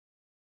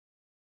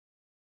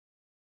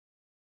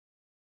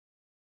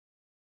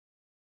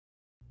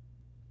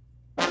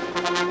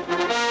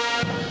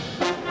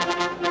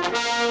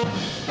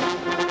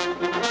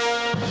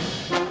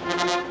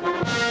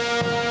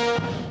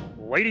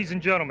Ladies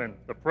and gentlemen,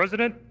 the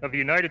President of the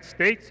United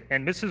States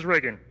and Mrs.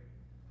 Reagan.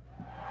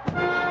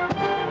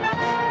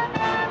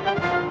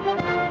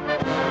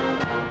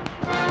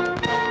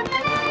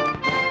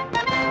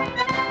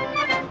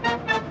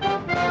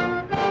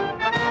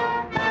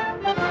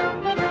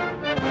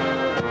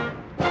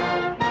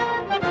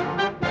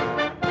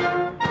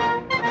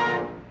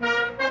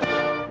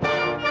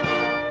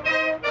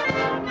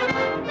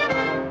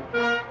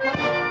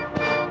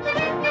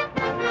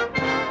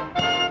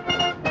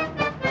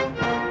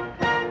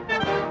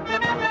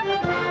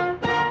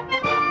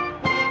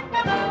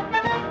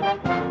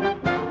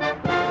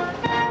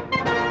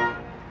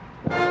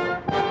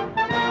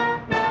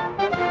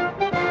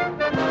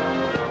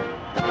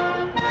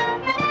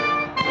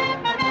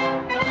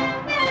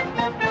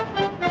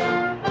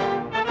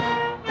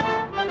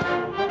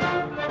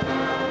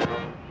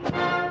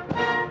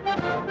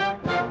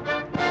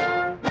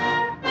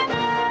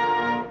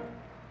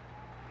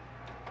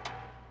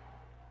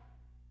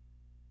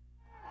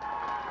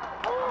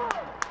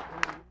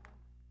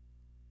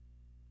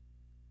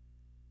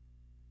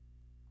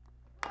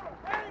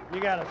 You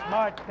got a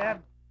smart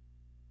cat.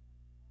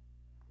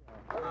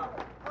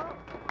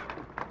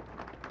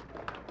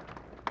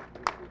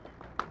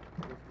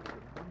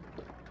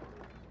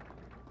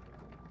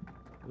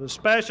 It's a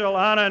special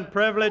honor and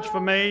privilege for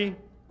me,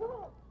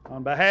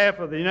 on behalf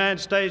of the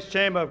United States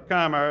Chamber of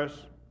Commerce,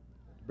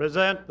 to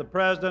present the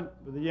President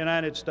of the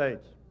United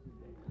States.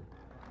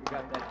 You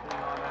got that thing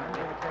on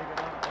underneath.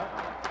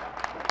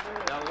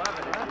 They'll love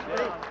it if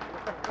you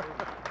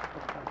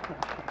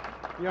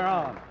do. You're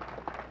on.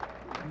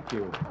 Thank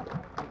you.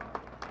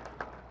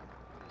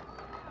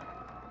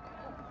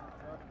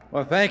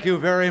 Well, thank you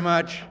very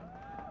much.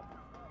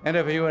 And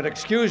if you would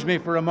excuse me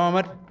for a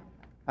moment,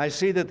 I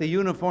see that the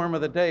uniform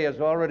of the day has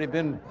already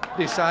been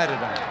decided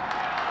on.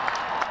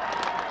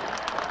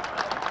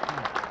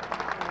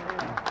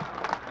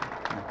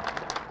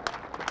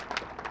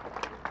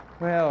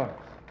 Well,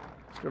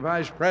 Mr.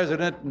 Vice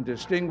President and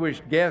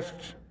distinguished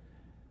guests,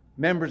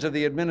 members of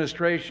the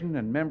administration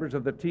and members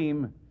of the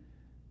team,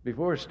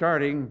 before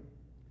starting,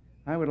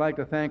 I would like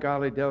to thank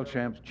Ollie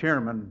Delchamps,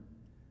 Chairman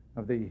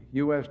of the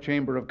U.S.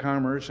 Chamber of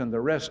Commerce, and the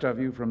rest of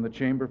you from the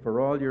Chamber for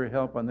all your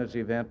help on this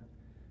event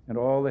and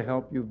all the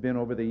help you've been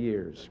over the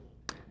years.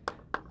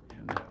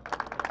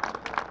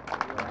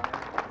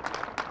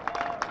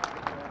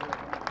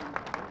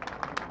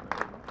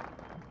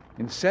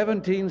 In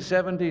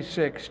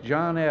 1776,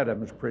 John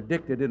Adams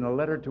predicted in a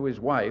letter to his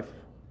wife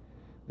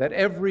that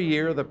every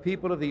year the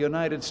people of the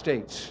United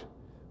States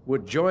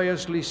would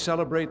joyously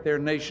celebrate their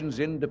nation's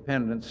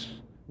independence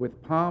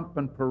with pomp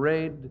and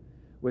parade,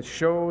 with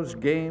shows,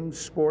 games,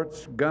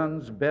 sports,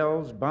 guns,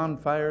 bells,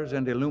 bonfires,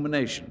 and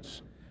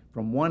illuminations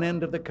from one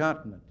end of the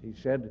continent, he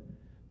said,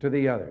 to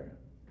the other.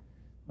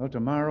 Well,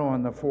 tomorrow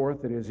on the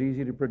 4th, it is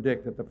easy to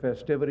predict that the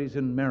festivities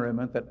and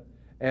merriment that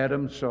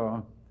Adams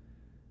saw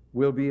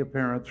will be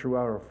apparent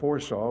throughout, or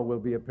foresaw, will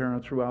be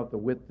apparent throughout the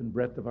width and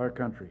breadth of our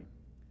country.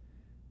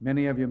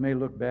 Many of you may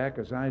look back,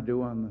 as I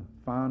do, on the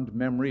fond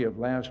memory of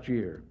last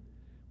year,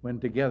 when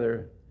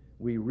together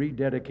we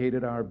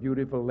rededicated our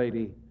beautiful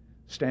lady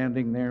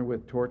standing there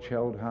with torch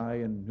held high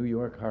in New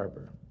York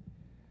Harbor.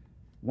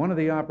 One of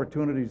the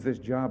opportunities this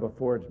job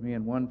affords me,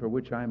 and one for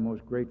which I'm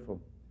most grateful,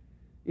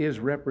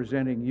 is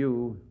representing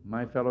you,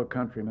 my fellow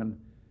countrymen,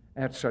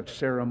 at such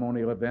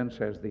ceremonial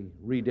events as the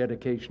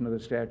rededication of the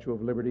Statue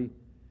of Liberty,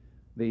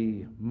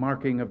 the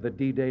marking of the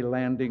D-Day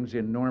landings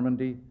in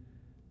Normandy,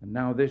 and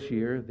now this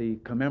year, the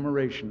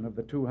commemoration of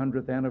the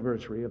 200th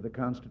anniversary of the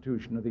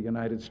Constitution of the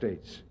United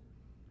States.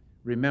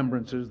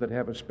 Remembrances that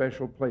have a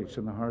special place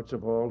in the hearts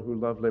of all who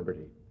love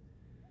liberty.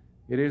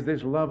 It is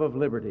this love of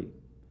liberty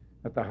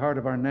at the heart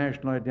of our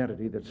national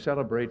identity that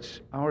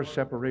celebrates our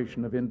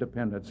separation of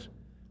independence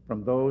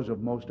from those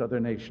of most other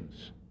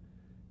nations.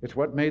 It's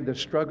what made the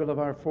struggle of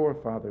our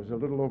forefathers a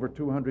little over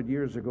 200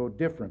 years ago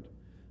different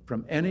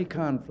from any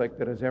conflict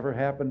that has ever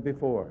happened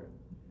before.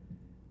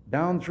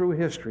 Down through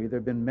history, there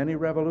have been many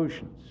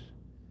revolutions,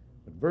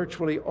 but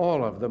virtually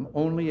all of them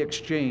only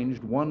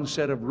exchanged one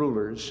set of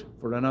rulers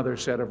for another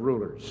set of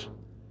rulers.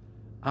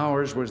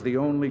 Ours was the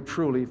only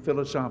truly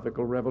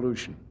philosophical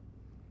revolution.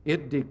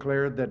 It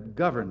declared that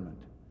government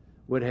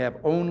would have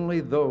only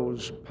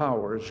those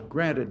powers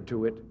granted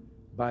to it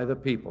by the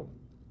people.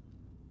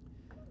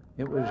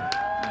 It was...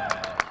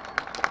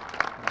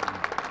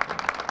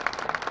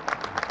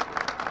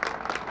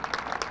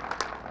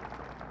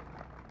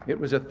 It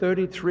was a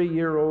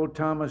 33-year-old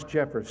Thomas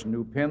Jefferson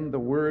who penned the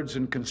words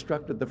and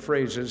constructed the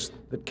phrases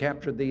that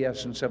captured the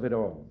essence of it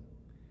all.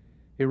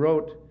 He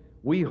wrote,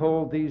 "We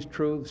hold these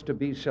truths to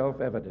be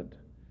self-evident,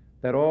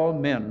 that all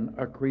men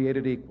are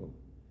created equal,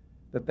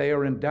 that they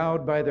are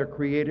endowed by their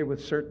Creator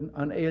with certain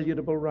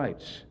unalienable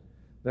rights,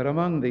 that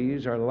among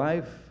these are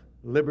life,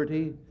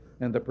 liberty,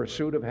 and the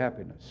pursuit of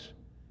happiness,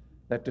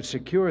 that to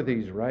secure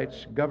these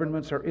rights,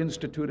 governments are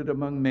instituted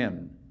among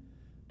men,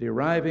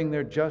 deriving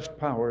their just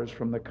powers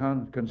from the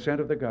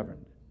consent of the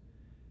governed,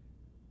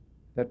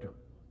 that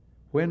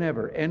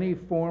whenever any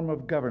form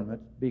of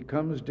government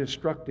becomes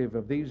destructive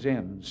of these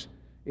ends,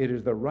 It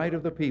is the right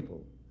of the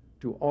people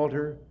to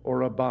alter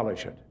or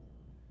abolish it.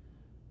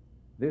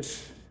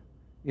 These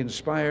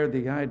inspired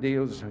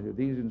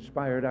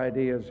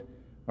ideas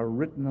are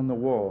written on the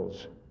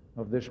walls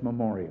of this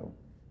memorial.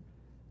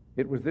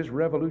 It was this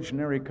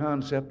revolutionary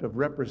concept of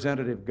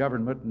representative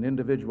government and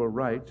individual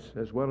rights,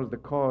 as well as the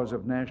cause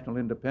of national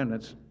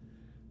independence,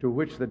 to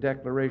which the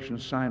Declaration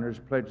signers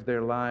pledged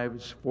their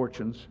lives,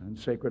 fortunes, and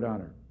sacred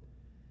honor.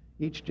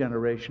 Each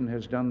generation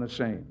has done the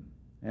same,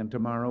 and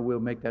tomorrow we'll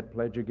make that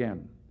pledge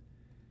again.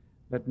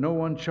 Let no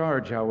one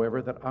charge,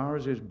 however, that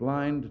ours is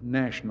blind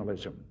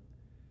nationalism.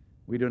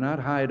 We do not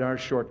hide our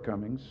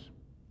shortcomings.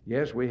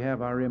 Yes, we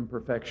have our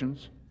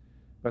imperfections,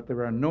 but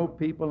there are no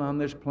people on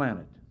this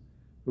planet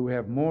who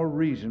have more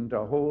reason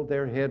to hold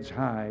their heads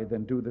high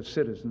than do the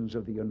citizens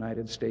of the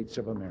United States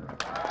of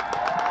America.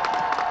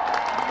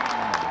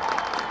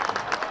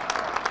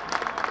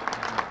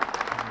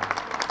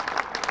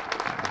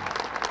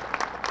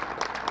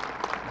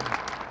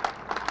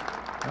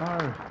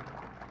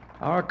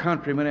 Our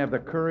countrymen have the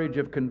courage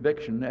of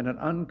conviction and an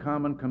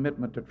uncommon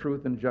commitment to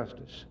truth and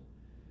justice.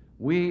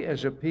 We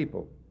as a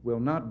people will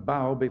not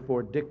bow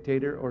before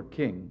dictator or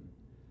king,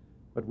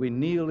 but we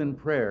kneel in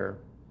prayer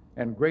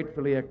and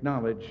gratefully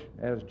acknowledge,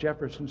 as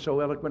Jefferson so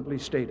eloquently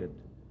stated,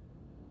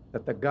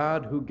 that the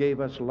God who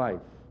gave us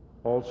life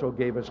also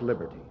gave us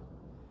liberty.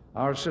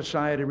 Our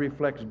society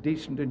reflects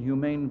decent and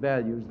humane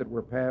values that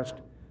were passed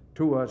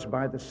to us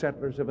by the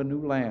settlers of a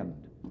new land.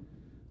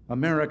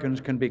 Americans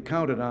can be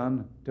counted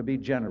on to be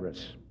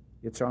generous.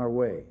 It's our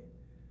way.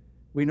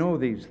 We know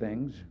these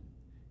things,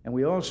 and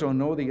we also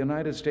know the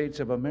United States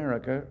of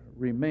America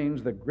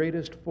remains the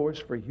greatest force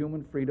for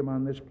human freedom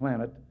on this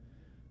planet,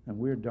 and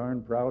we're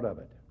darn proud of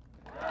it.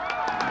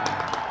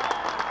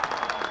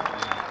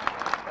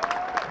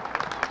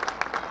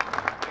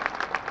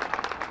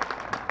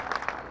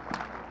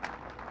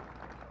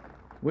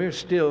 We're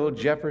still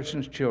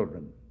Jefferson's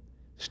children,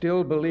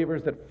 still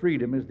believers that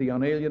freedom is the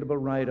unalienable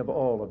right of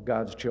all of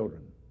God's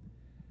children.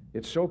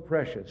 It's so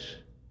precious,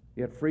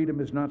 yet freedom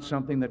is not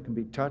something that can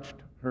be touched,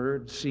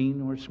 heard,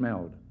 seen, or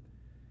smelled.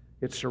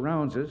 It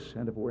surrounds us,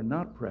 and if we're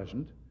not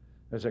present,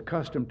 as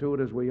accustomed to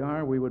it as we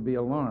are, we would be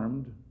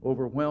alarmed,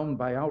 overwhelmed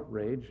by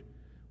outrage,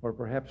 or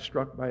perhaps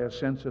struck by a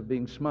sense of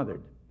being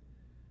smothered.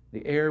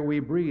 The air we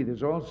breathe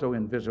is also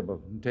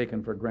invisible and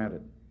taken for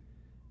granted.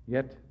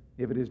 Yet,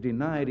 if it is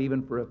denied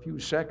even for a few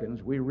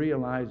seconds, we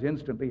realize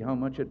instantly how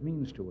much it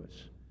means to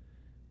us.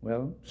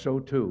 Well, so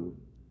too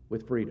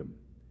with freedom.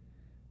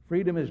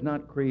 Freedom is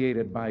not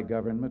created by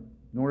government,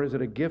 nor is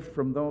it a gift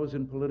from those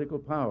in political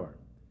power.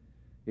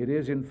 It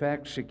is, in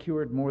fact,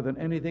 secured more than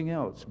anything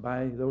else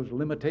by those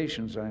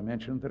limitations I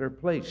mentioned that are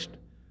placed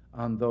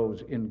on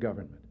those in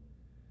government.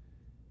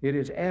 It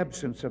is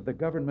absence of the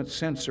government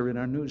censor in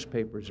our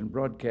newspapers and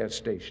broadcast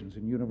stations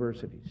and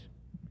universities.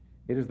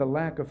 It is the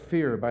lack of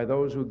fear by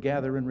those who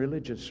gather in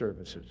religious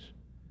services.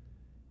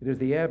 It is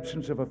the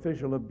absence of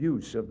official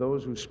abuse of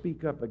those who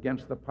speak up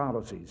against the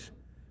policies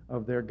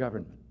of their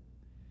government.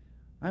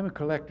 I'm a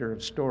collector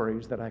of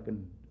stories that I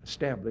can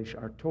establish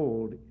are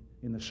told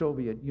in the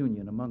Soviet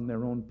Union among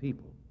their own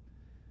people,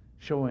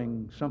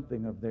 showing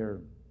something of their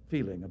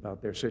feeling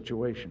about their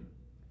situation.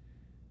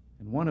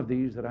 And one of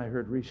these that I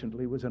heard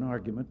recently was an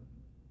argument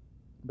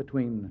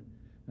between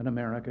an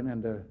American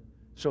and a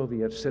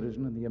Soviet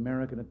citizen, and the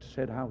American had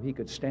said how he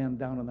could stand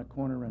down in the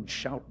corner and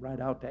shout right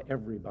out to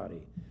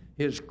everybody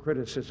his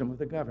criticism of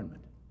the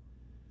government.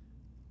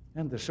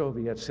 And the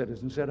Soviet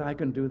citizen said, I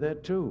can do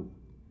that too.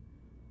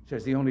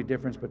 Says the only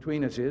difference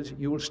between us is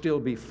you will still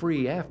be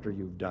free after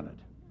you've done it.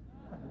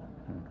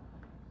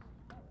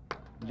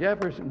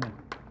 Jefferson.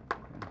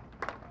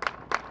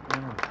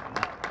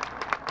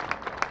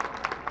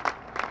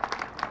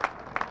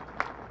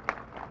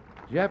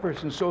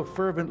 Jefferson so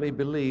fervently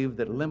believed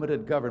that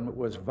limited government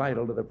was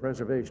vital to the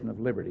preservation of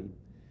liberty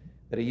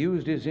that he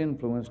used his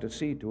influence to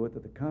see to it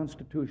that the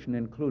Constitution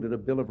included a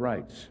Bill of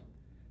Rights,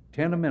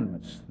 10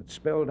 amendments that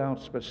spelled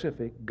out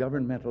specific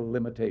governmental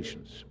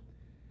limitations.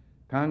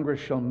 Congress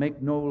shall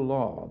make no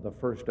law, the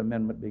First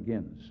Amendment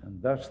begins,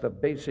 and thus the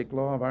basic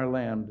law of our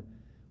land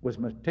was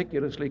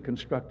meticulously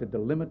constructed to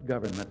limit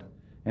government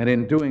and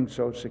in doing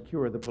so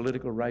secure the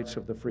political rights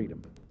of the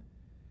freedom.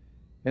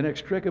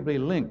 Inextricably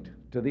linked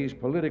to these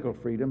political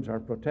freedoms are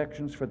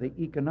protections for the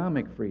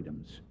economic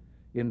freedoms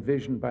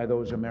envisioned by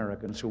those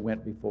Americans who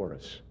went before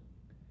us.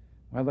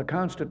 While the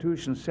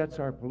Constitution sets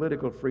our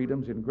political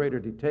freedoms in greater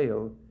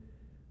detail,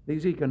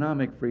 these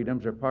economic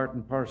freedoms are part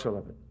and parcel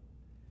of it.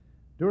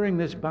 During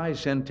this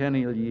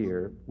bicentennial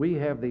year, we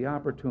have the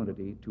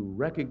opportunity to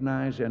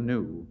recognize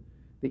anew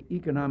the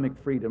economic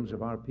freedoms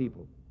of our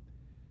people,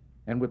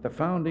 and with the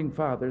Founding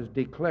Fathers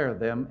declare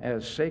them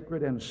as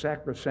sacred and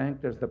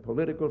sacrosanct as the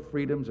political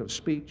freedoms of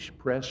speech,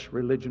 press,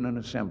 religion, and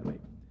assembly.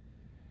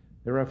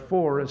 There are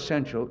 4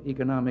 essential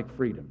economic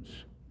freedoms.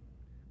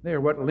 They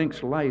are what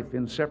links life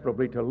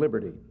inseparably to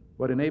liberty,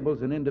 what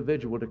enables an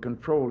individual to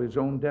control his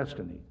own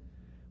destiny,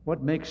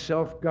 what makes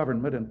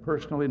self-government and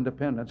personal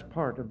independence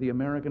part of the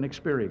American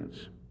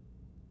experience.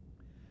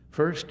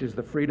 First is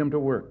the freedom to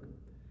work.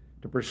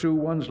 to pursue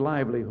one's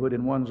livelihood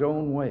in one's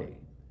own way,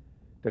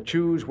 to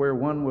choose where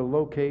one will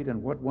locate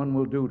and what one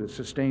will do to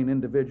sustain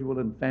individual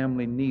and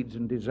family needs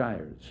and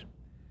desires.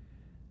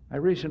 I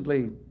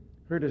recently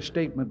heard a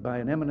statement by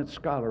an eminent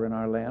scholar in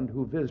our land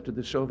who visited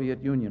the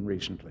Soviet Union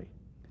recently.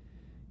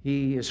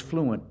 He is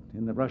fluent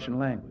in the Russian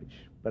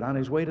language, but on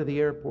his way to the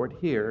airport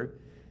here,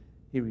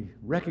 he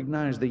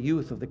recognized the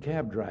youth of the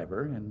cab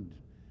driver and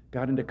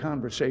got into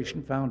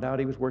conversation, found out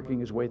he was working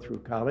his way through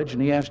college,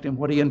 and he asked him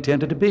what he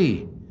intended to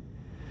be.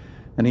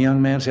 And the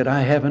young man said,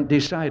 "I haven't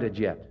decided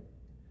yet."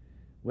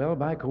 Well,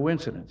 by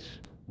coincidence,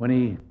 when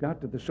he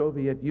got to the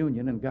Soviet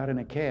Union and got in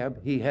a cab,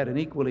 he had an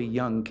equally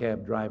young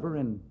cab driver,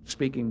 and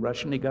speaking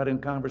Russian, he got in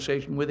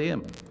conversation with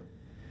him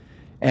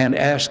and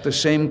asked the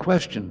same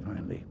question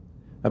finally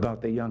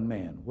about the young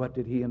man. What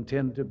did he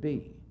intend to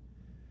be?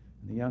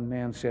 And the young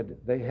man said,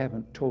 "They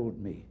haven't told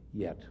me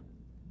yet."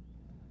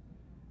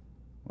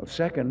 Well,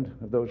 second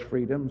of those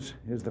freedoms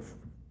is the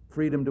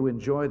freedom to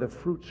enjoy the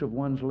fruits of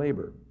one's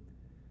labor,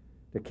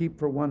 to keep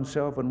for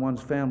oneself and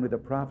one's family the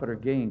profit or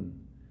gain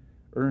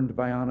earned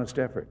by honest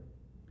effort.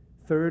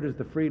 Third is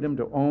the freedom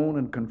to own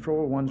and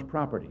control one's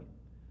property,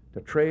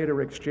 to trade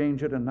or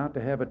exchange it and not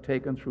to have it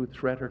taken through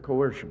threat or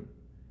coercion.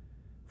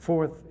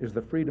 Fourth is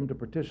the freedom to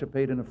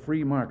participate in a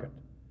free market,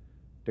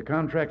 to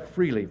contract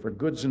freely for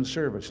goods and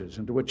services,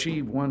 and to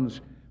achieve one's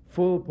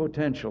full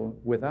potential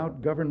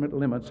without government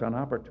limits on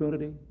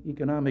opportunity,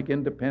 economic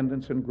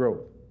independence, and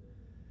growth.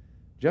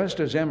 Just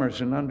as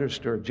Jefferson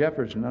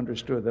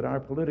understood that our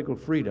political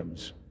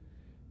freedoms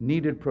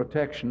needed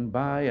protection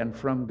by and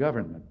from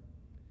government,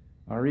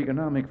 our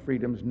economic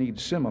freedoms need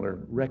similar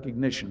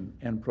recognition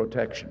and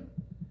protection.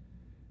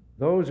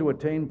 Those who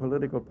attain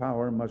political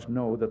power must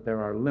know that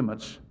there are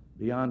limits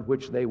beyond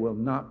which they will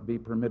not be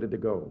permitted to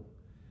go,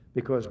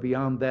 because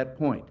beyond that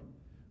point,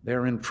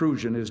 their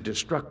intrusion is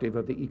destructive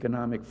of the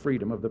economic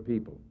freedom of the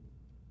people.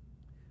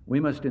 We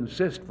must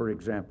insist, for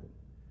example,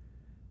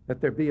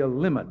 that there be a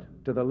limit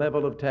to the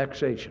level of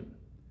taxation,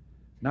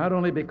 not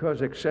only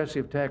because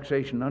excessive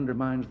taxation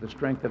undermines the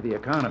strength of the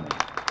economy,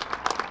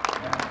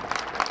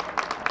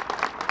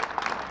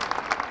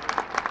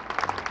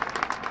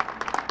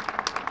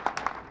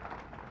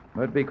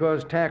 but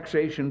because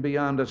taxation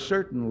beyond a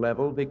certain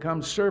level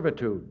becomes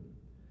servitude.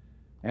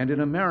 And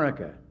in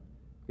America,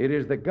 it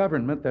is the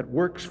government that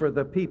works for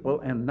the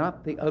people and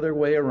not the other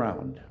way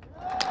around.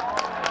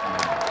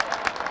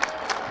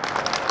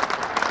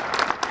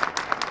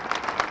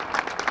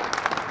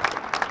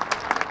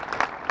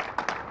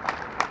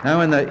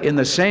 Now, in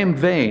the same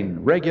vein,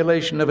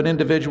 regulation of an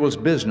individual's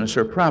business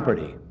or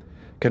property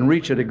can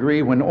reach a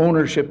degree when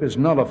ownership is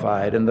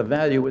nullified and the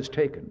value is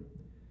taken.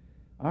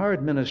 Our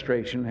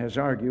administration has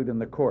argued in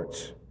the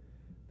courts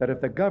that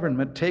if the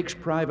government takes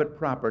private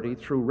property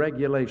through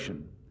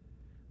regulation,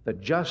 the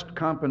just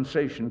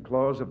compensation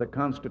clause of the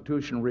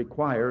Constitution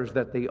requires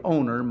that the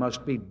owner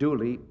must be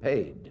duly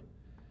paid.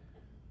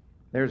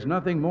 There's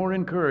nothing more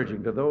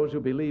encouraging to those who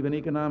believe in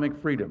economic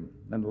freedom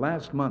than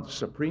last month's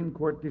Supreme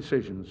Court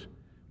decisions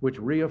which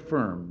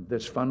reaffirm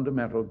this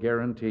fundamental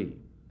guarantee.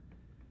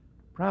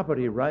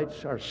 Property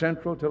rights are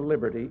central to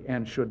liberty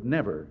and should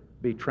never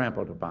be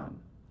trampled upon.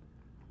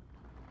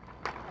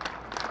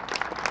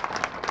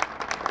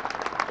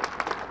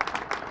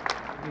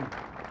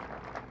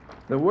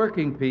 The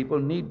working people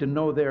need to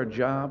know their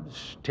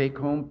jobs,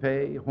 take-home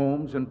pay,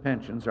 homes, and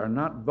pensions are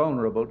not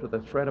vulnerable to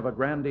the threat of a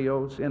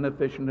grandiose,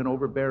 inefficient, and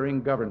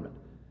overbearing government,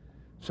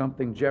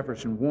 something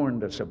Jefferson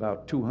warned us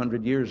about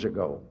 200 years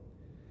ago.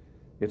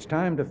 It's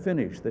time to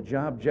finish the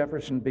job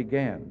Jefferson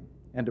began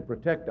and to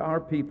protect our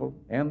people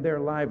and their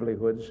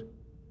livelihoods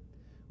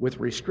with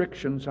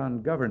restrictions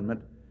on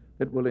government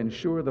that will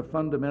ensure the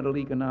fundamental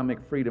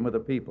economic freedom of the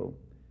people,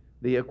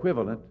 the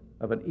equivalent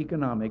of an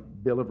economic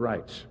Bill of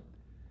Rights.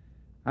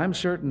 I'm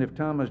certain if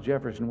Thomas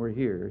Jefferson were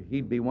here,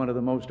 he'd be one of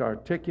the most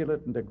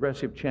articulate and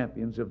aggressive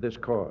champions of this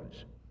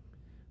cause.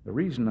 The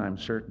reason I'm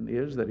certain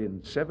is that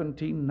in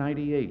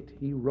 1798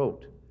 he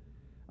wrote,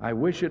 "I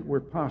wish it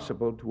were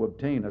possible to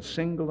obtain a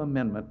single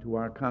amendment to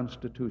our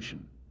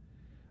Constitution.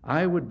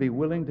 I would be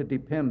willing to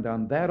depend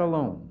on that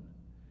alone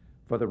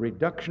for the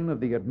reduction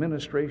of the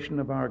administration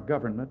of our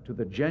government to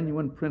the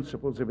genuine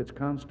principles of its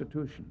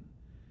Constitution.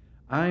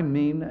 I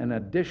mean an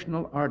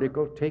additional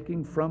article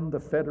taking from the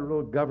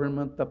federal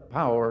government the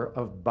power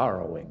of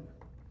borrowing."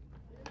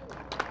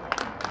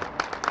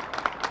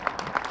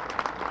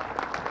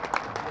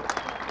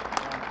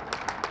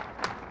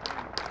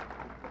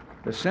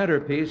 The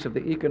centerpiece of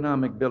the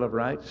Economic Bill of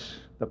Rights,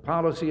 the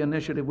policy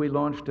initiative we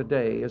launched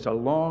today, is a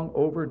long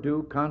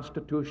overdue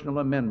constitutional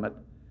amendment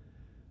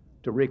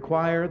to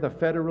require the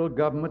federal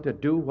government to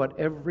do what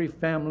every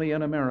family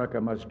in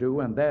America must do,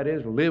 and that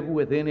is live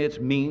within its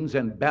means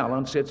and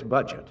balance its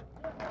budget.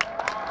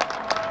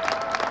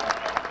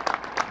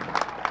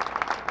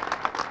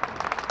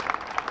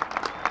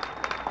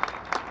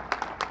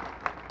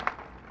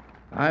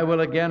 I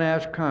will again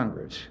ask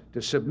Congress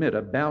to submit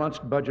a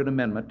balanced budget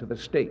amendment to the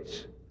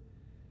states.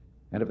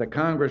 And if the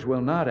Congress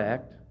will not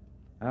act,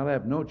 I'll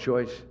have no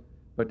choice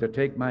but to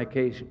take my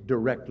case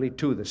directly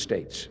to the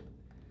states.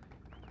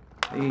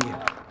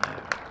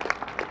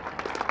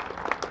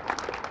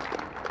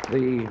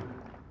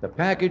 The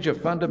package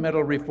of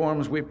fundamental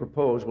reforms we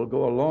propose will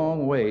go a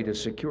long way to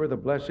secure the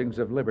blessings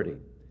of liberty.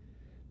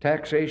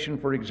 Taxation,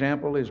 for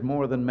example, is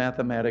more than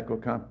mathematical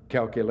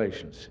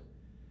calculations.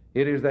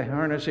 It is the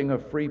harnessing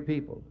of free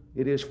people.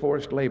 It is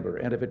forced labor,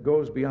 and if it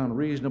goes beyond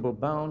reasonable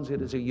bounds,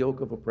 it is a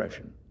yoke of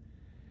oppression.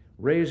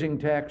 Raising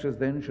taxes,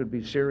 then, should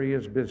be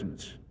serious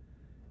business.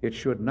 It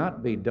should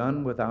not be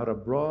done without a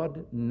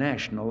broad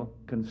national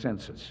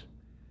consensus.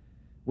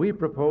 We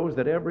propose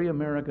that every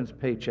American's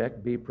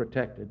paycheck be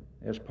protected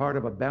as part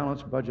of a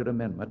balanced budget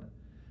amendment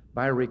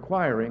by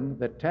requiring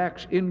that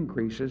tax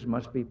increases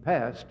must be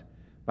passed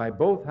by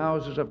both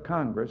houses of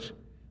Congress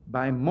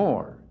by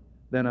more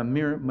than a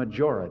mere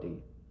majority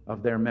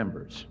of their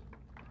members.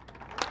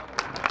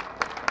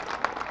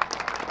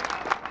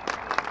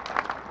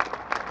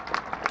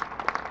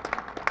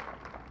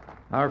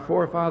 Our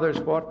forefathers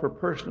fought for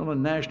personal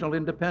and national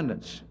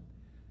independence.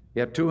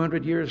 Yet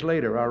 200 years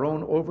later, our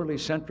own overly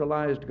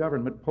centralized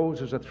government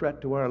poses a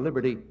threat to our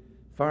liberty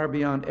far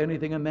beyond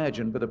anything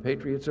imagined by the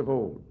patriots of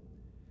old.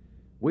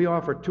 We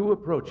offer two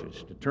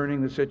approaches to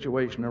turning the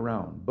situation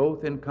around,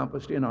 both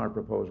encompassed in our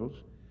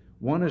proposals.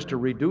 One is to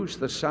reduce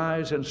the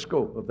size and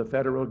scope of the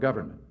federal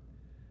government.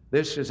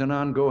 This is an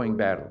ongoing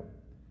battle.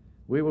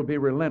 We will be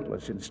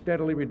relentless in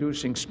steadily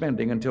reducing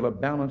spending until a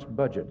balanced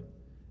budget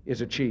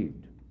is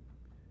achieved.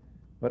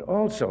 But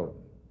also,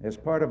 as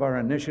part of our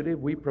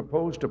initiative, we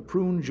propose to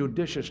prune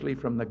judiciously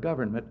from the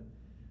government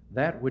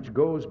that which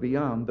goes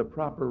beyond the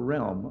proper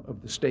realm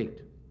of the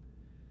state.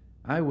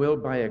 I will,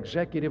 by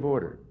executive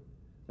order,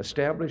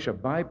 establish a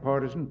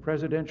bipartisan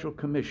presidential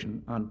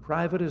commission on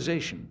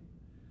privatization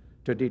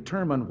to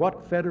determine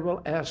what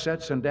federal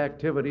assets and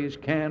activities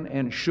can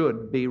and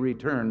should be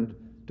returned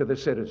to the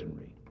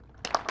citizenry.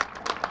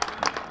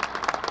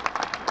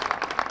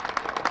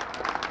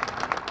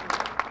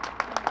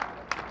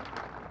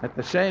 At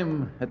the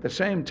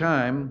same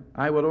time,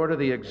 I will order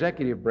the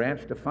executive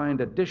branch to find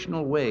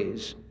additional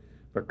ways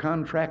for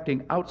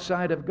contracting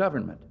outside of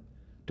government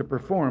to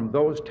perform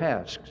those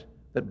tasks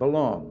that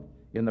belong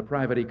in the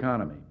private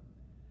economy.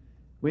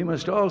 We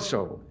must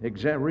also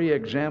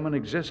re-examine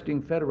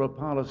existing federal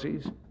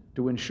policies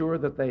to ensure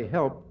that they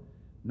help,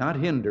 not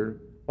hinder,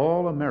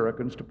 all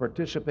Americans to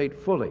participate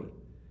fully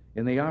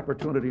in the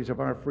opportunities of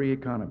our free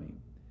economy.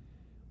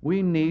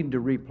 We need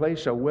to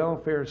replace a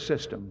welfare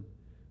system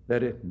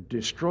that it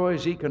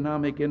destroys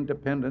economic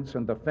independence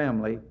and the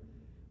family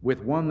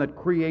with one that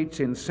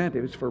creates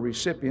incentives for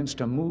recipients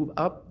to move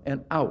up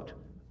and out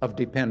of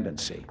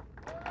dependency.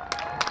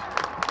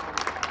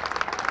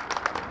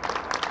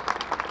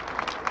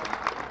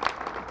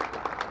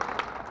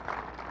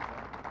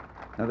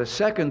 Now, the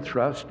second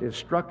thrust is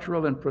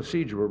structural and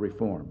procedural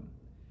reform.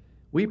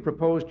 We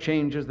propose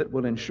changes that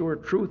will ensure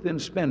truth in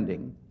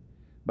spending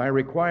by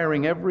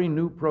requiring every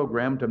new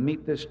program to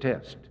meet this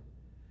test.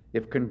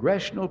 If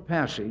congressional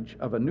passage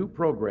of a new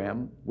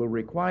program will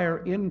require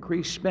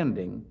increased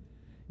spending,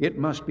 it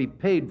must be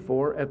paid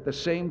for at the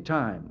same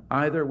time,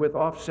 either with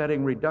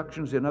offsetting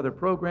reductions in other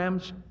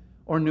programs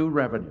or new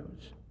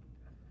revenues.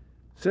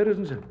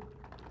 Citizens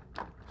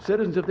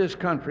of this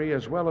country,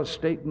 as well as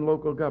state and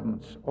local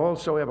governments,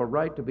 also have a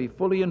right to be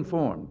fully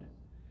informed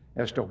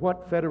as to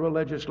what federal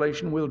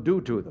legislation will do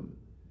to them,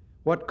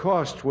 what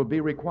costs will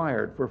be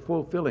required for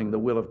fulfilling the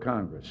will of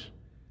Congress.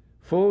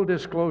 Full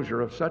disclosure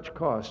of such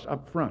costs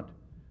up front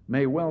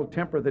may well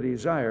temper the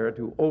desire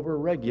to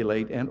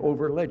over-regulate and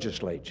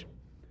over-legislate.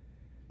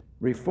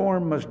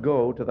 Reform must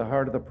go to the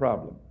heart of the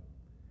problem.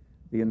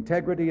 The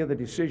integrity of the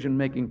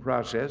decision-making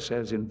process,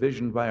 as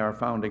envisioned by our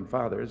founding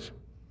fathers,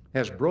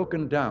 has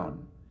broken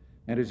down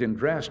and is in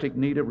drastic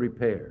need of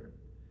repair.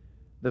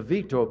 The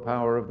veto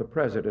power of the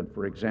president,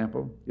 for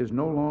example, is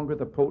no longer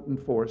the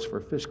potent force for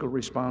fiscal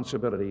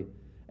responsibility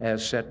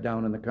as set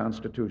down in the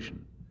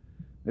Constitution.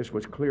 This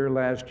was clear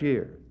last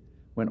year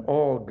when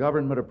all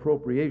government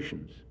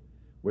appropriations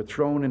were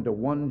thrown into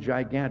one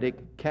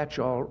gigantic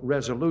catch-all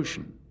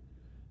resolution.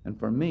 And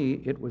for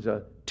me, it was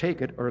a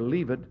take it or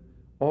leave it,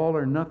 all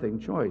or nothing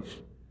choice,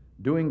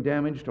 doing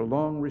damage to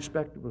long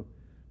respectable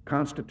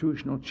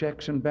constitutional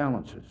checks and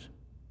balances.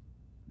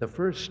 The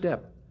first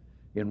step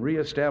in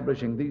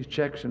reestablishing these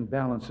checks and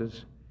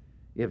balances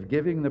is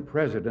giving the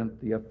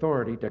president the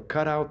authority to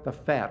cut out the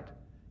fat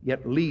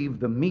yet leave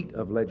the meat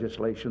of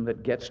legislation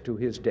that gets to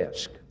his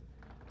desk.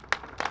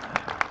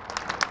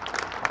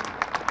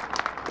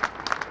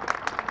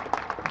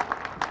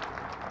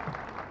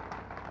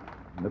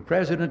 The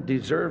president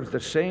deserves the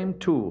same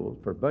tool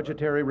for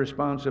budgetary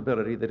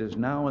responsibility that is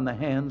now in the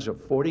hands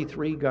of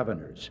 43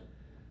 governors,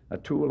 a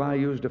tool I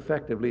used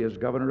effectively as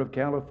governor of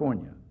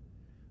California,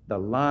 the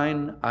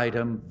line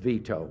item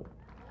veto.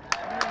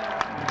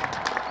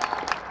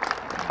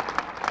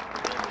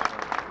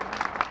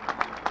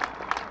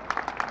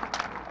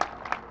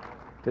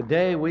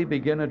 Today, we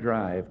begin a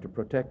drive to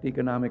protect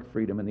economic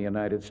freedom in the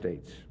United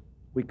States.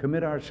 We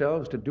commit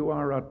ourselves to do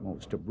our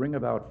utmost to bring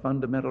about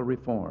fundamental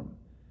reform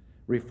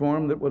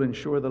that will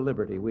ensure the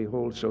liberty we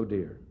hold so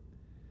dear.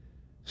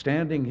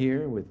 Standing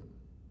here with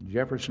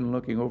Jefferson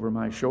looking over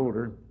my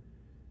shoulder,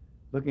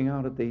 looking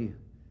out at the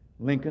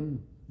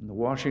Lincoln and the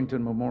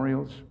Washington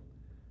memorials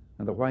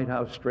and the White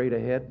House straight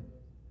ahead,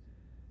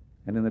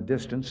 and in the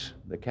distance,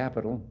 the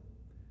Capitol,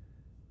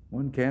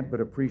 one can't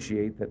but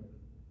appreciate that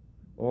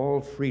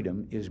all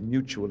freedom is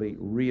mutually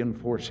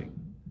reinforcing.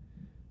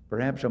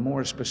 Perhaps a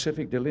more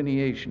specific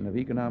delineation of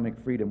economic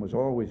freedom was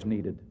always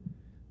needed,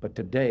 but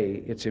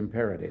today it's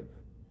imperative.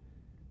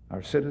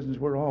 Our citizens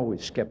were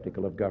always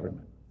skeptical of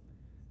government.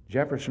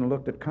 Jefferson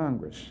looked at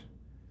Congress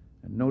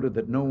and noted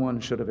that no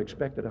one should have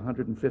expected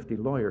 150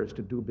 lawyers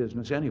to do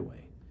business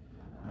anyway.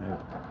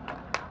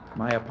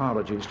 My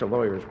apologies to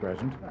lawyers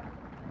present.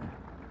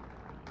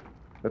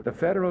 But the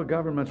federal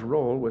government's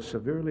role was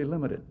severely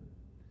limited.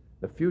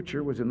 The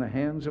future was in the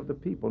hands of the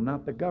people,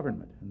 not the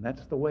government, and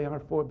that's the way our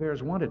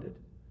forebears wanted it.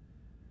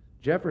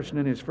 Jefferson,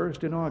 in his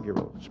first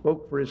inaugural,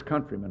 spoke for his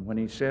countrymen when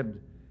he said,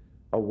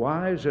 "A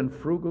wise and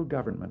frugal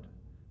government,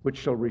 which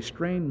shall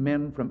restrain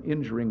men from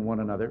injuring one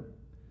another,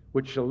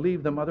 which shall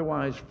leave them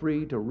otherwise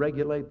free to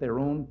regulate their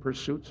own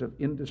pursuits of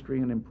industry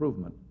and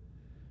improvement,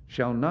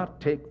 shall not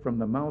take from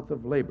the mouth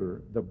of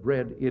labor the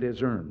bread it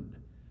has earned.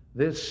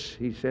 This,"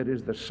 he said,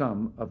 "is the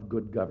sum of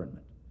good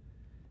government."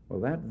 Well,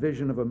 that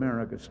vision of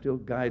America still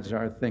guides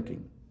our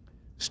thinking,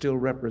 still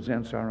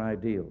represents our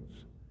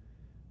ideals.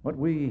 What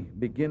we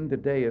begin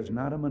today is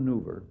not a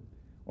maneuver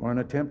or an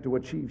attempt to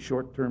achieve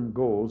short-term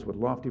goals with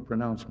lofty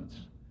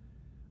pronouncements.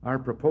 Our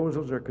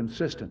proposals are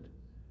consistent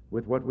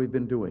with what we've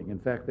been doing. In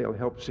fact, they'll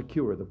help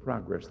secure the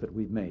progress that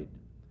we've made.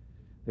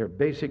 They're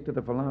basic to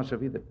the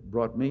philosophy that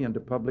brought me into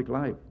public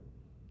life.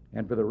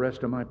 And for the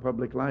rest of my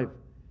public life,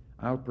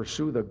 I'll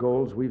pursue the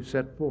goals we've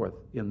set forth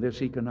in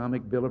this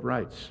Economic Bill of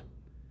Rights.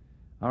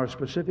 Our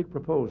specific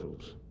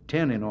proposals,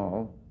 10 in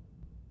all,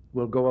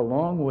 will go a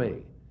long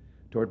way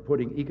toward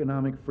putting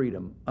economic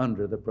freedom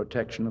under the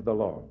protection of the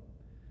law.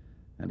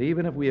 And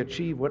even if we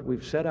achieve what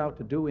we've set out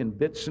to do in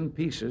bits and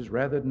pieces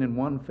rather than in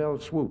one fell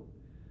swoop,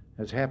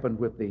 as happened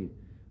with the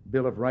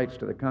Bill of Rights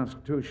to the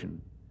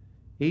Constitution,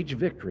 each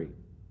victory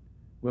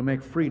will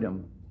make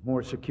freedom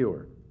more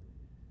secure.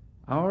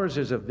 Ours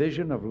is a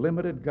vision of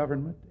limited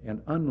government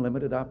and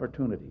unlimited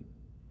opportunity,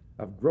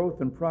 of growth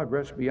and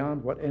progress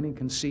beyond what any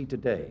can see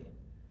today.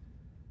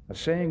 A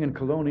saying in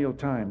colonial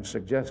times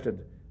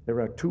suggested there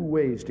are two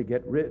ways to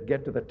get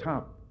to the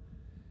top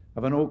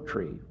of an oak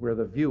tree where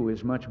the view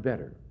is much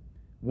better.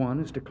 One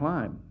is to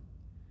climb.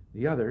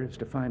 The other is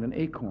to find an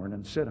acorn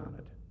and sit on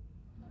it.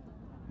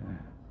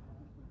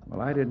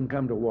 Well, I didn't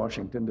come to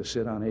Washington to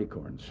sit on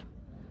acorns.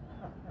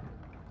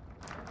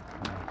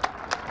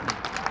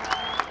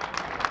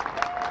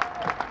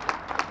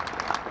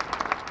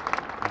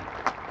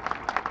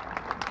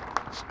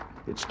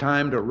 It's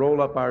time to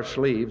roll up our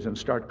sleeves and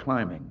start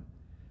climbing.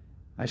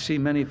 I see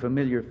many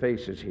familiar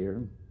faces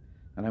here,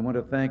 and I want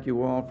to thank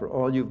you all for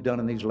all you've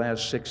done in these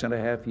last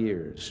 6.5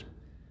 years.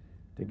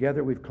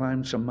 Together we've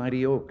climbed some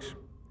mighty oaks.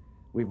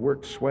 We've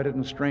worked, sweated,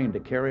 and strained to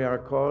carry our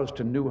cause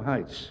to new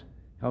heights,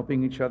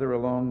 helping each other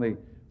along the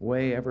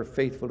way, ever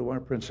faithful to our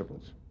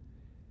principles.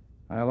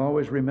 I'll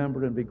always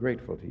remember and be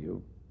grateful to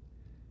you.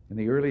 In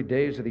the early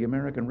days of the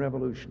American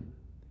Revolution,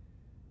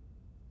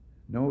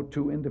 no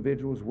two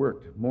individuals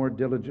worked more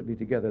diligently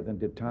together than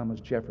did Thomas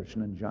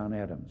Jefferson and John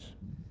Adams.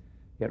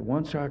 Yet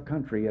once our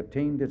country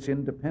attained its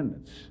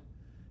independence,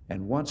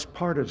 and once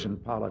partisan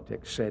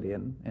politics set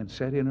in, and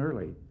set in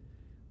early,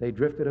 they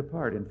drifted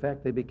apart. In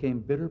fact, they became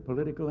bitter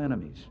political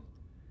enemies.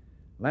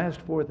 Last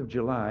 4th of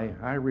July,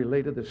 I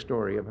related the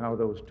story of how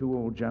those two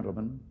old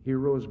gentlemen,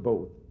 heroes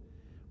both,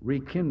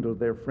 rekindled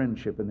their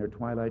friendship in their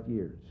twilight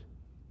years,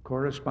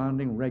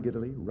 corresponding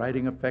regularly,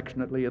 writing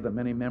affectionately of the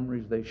many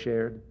memories they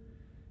shared,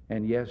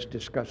 and yes,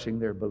 discussing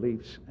their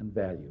beliefs and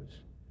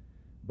values.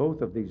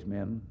 Both of these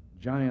men,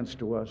 giants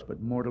to us,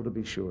 but mortal to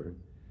be sure,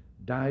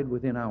 died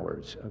within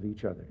hours of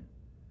each other.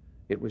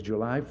 It was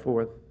July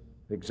 4th,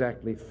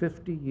 exactly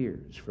 50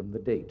 years from the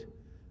date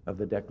of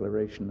the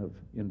Declaration of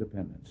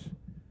Independence.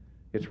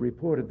 It's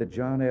reported that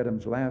John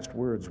Adams' last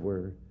words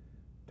were,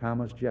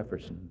 "Thomas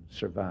Jefferson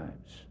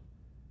survives."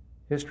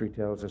 History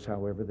tells us,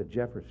 however, that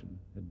Jefferson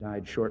had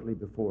died shortly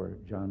before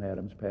John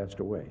Adams passed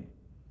away.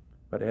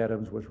 But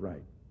Adams was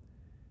right.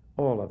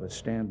 All of us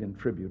stand in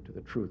tribute to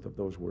the truth of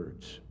those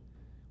words.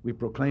 We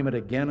proclaim it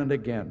again and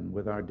again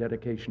with our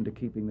dedication to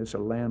keeping this a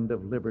land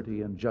of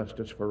liberty and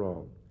justice for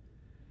all,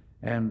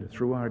 and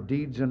through our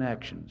deeds and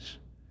actions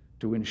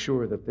to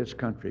ensure that this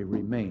country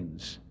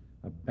remains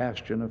a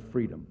bastion of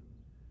freedom,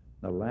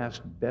 the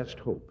last best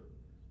hope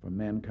for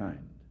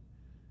mankind.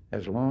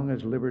 As long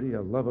as liberty,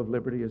 a love of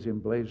liberty, is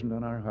emblazoned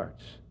on our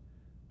hearts,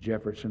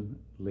 Jefferson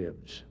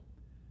lives.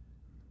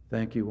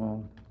 Thank you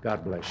all.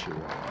 God bless you all.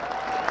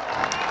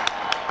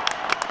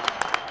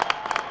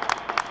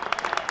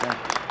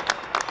 Thank you.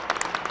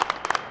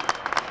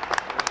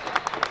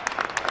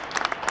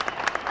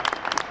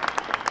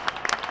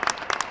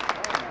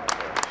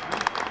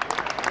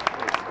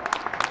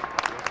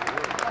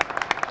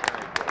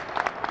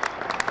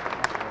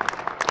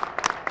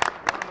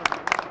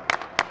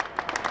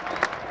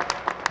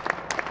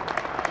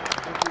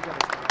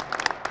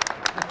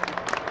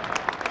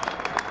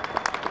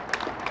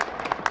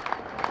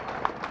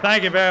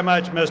 Thank you very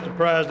much, Mr.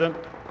 President.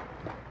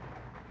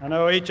 I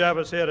know each of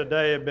us here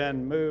today have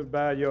been moved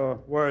by your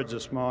words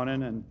this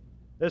morning, and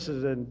this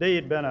has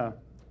indeed been a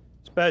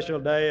special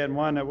day and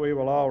one that we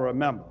will all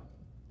remember.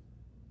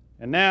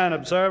 And now, in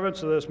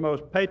observance of this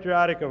most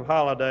patriotic of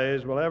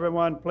holidays, will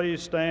everyone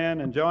please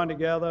stand and join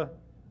together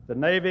the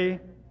Navy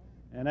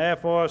and Air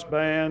Force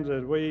bands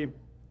as we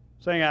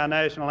sing our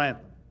national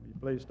anthem.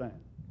 Will you please stand?